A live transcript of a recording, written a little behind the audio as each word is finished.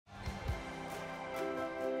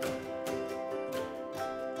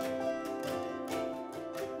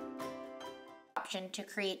option to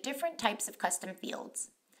create different types of custom fields.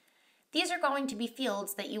 These are going to be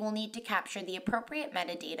fields that you will need to capture the appropriate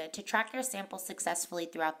metadata to track your sample successfully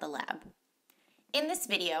throughout the lab. In this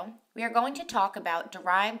video, we are going to talk about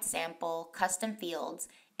derived sample custom fields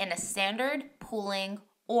in a standard, pooling,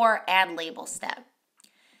 or add label step.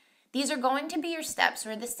 These are going to be your steps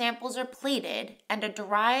where the samples are plated and a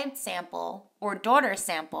derived sample or daughter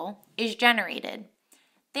sample is generated.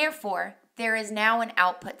 Therefore, there is now an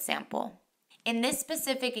output sample. In this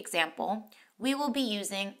specific example, we will be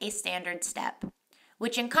using a standard step,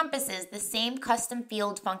 which encompasses the same custom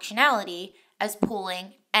field functionality as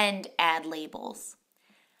pooling and add labels.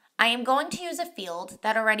 I am going to use a field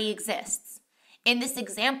that already exists. In this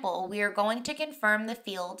example, we are going to confirm the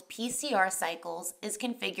field PCR cycles is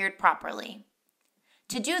configured properly.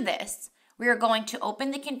 To do this, we are going to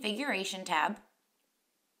open the Configuration tab,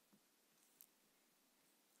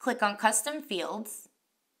 click on Custom Fields,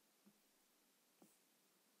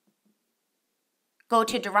 go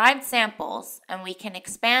to Derived Samples, and we can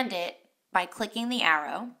expand it by clicking the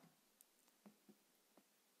arrow.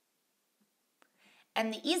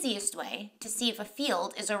 And the easiest way to see if a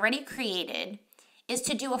field is already created is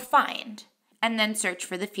to do a find and then search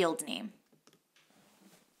for the field name.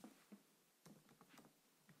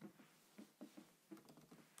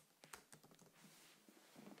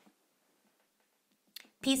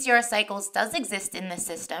 PCR cycles does exist in the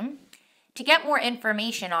system. To get more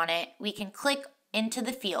information on it, we can click into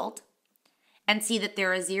the field and see that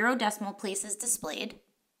there are 0 decimal places displayed.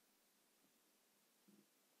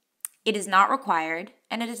 It is not required,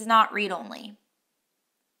 and it is not read-only.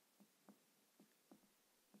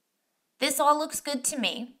 This all looks good to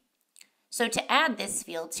me. So to add this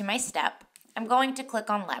field to my step, I'm going to click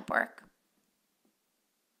on Lab Work.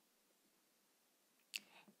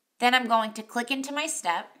 Then I'm going to click into my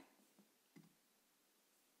step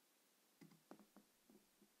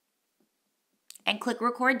and click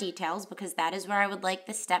Record Details because that is where I would like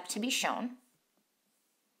the step to be shown.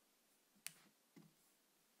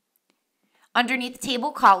 Underneath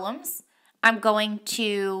Table Columns, I'm going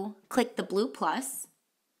to click the blue plus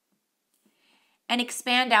and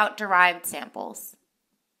expand out derived samples.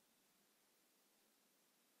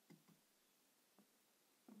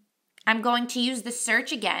 I'm going to use the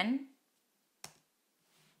search again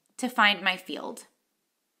to find my field.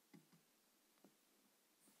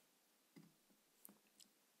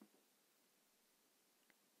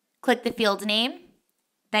 Click the field name,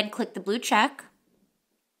 then click the blue check,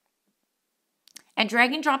 and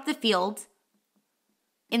drag and drop the field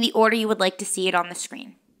in the order you would like to see it on the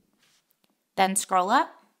screen. Then scroll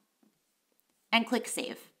up and click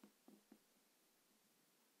Save.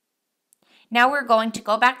 Now we're going to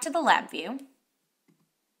go back to the lab view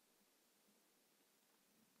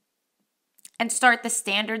and start the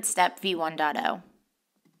standard step v1.0.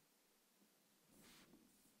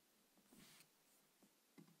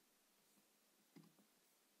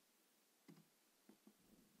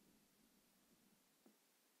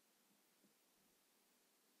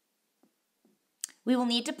 We will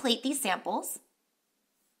need to plate these samples.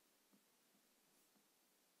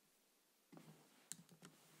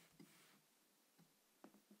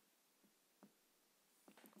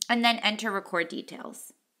 And then enter Record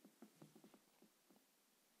Details.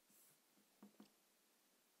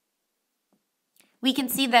 We can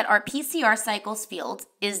see that our PCR cycles field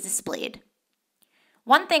is displayed.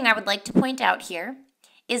 One thing I would like to point out here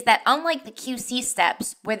is that unlike the QC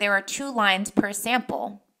steps where there are 2 lines per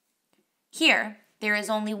sample, here there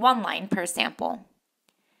is only 1 line per sample.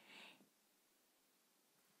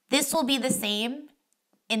 This will be the same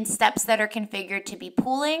in steps that are configured to be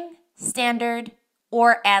pooling, standard,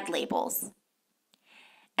 or add labels.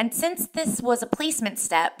 And since this was a placement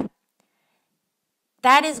step,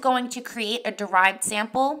 that is going to create a derived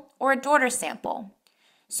sample or a daughter sample.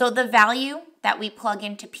 So the value that we plug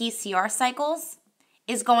into PCR cycles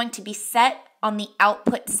is going to be set on the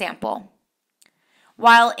output sample.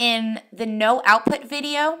 While in the no output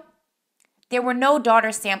video, there were no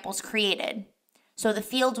daughter samples created, so the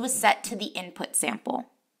field was set to the input sample.